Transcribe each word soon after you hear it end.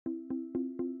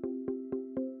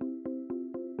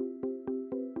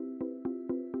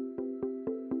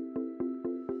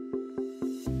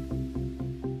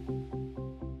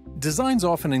Designs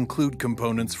often include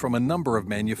components from a number of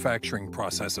manufacturing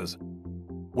processes: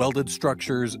 welded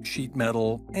structures, sheet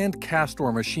metal, and cast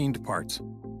or machined parts.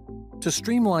 To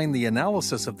streamline the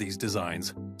analysis of these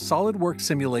designs, SOLIDWORKS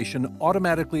Simulation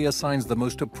automatically assigns the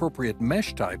most appropriate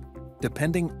mesh type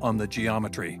depending on the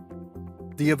geometry.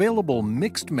 The available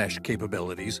mixed mesh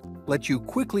capabilities let you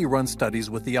quickly run studies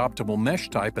with the optimal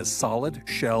mesh type as solid,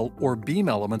 shell, or beam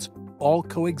elements all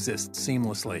coexist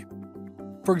seamlessly.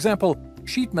 For example,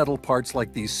 sheet metal parts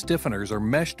like these stiffeners are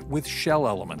meshed with shell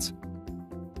elements.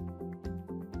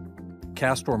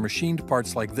 Cast or machined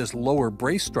parts like this lower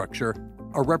brace structure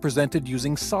are represented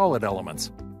using solid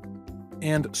elements,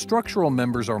 and structural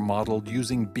members are modeled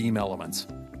using beam elements.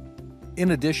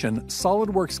 In addition,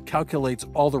 SOLIDWORKS calculates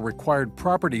all the required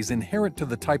properties inherent to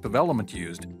the type of element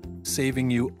used, saving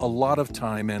you a lot of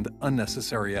time and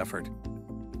unnecessary effort.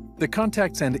 The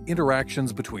contacts and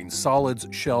interactions between solids,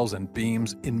 shells, and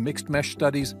beams in mixed mesh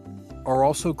studies are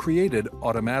also created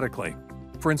automatically.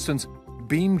 For instance,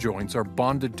 beam joints are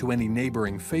bonded to any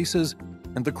neighboring faces,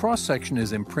 and the cross-section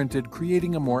is imprinted,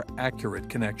 creating a more accurate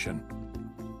connection.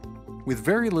 With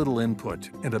very little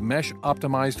input and a mesh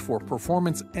optimized for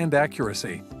performance and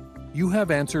accuracy, you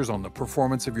have answers on the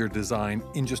performance of your design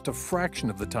in just a fraction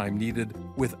of the time needed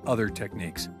with other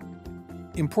techniques.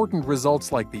 Important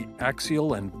results like the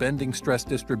axial and bending stress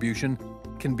distribution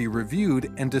can be reviewed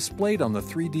and displayed on the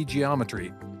 3D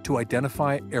geometry to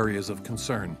identify areas of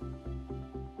concern.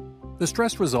 The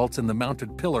stress results in the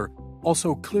mounted pillar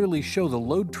also clearly show the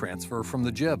load transfer from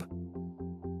the jib.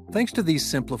 Thanks to these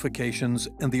simplifications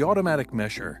and the automatic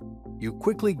mesher, you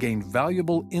quickly gain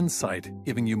valuable insight,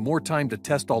 giving you more time to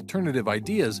test alternative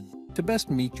ideas to best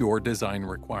meet your design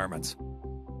requirements.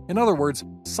 In other words,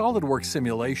 SOLIDWORKS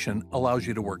Simulation allows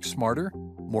you to work smarter,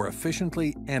 more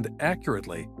efficiently, and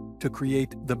accurately to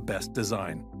create the best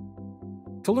design.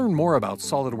 To learn more about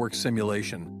SOLIDWORKS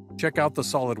Simulation, check out the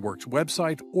SOLIDWORKS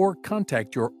website or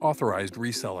contact your authorized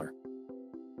reseller.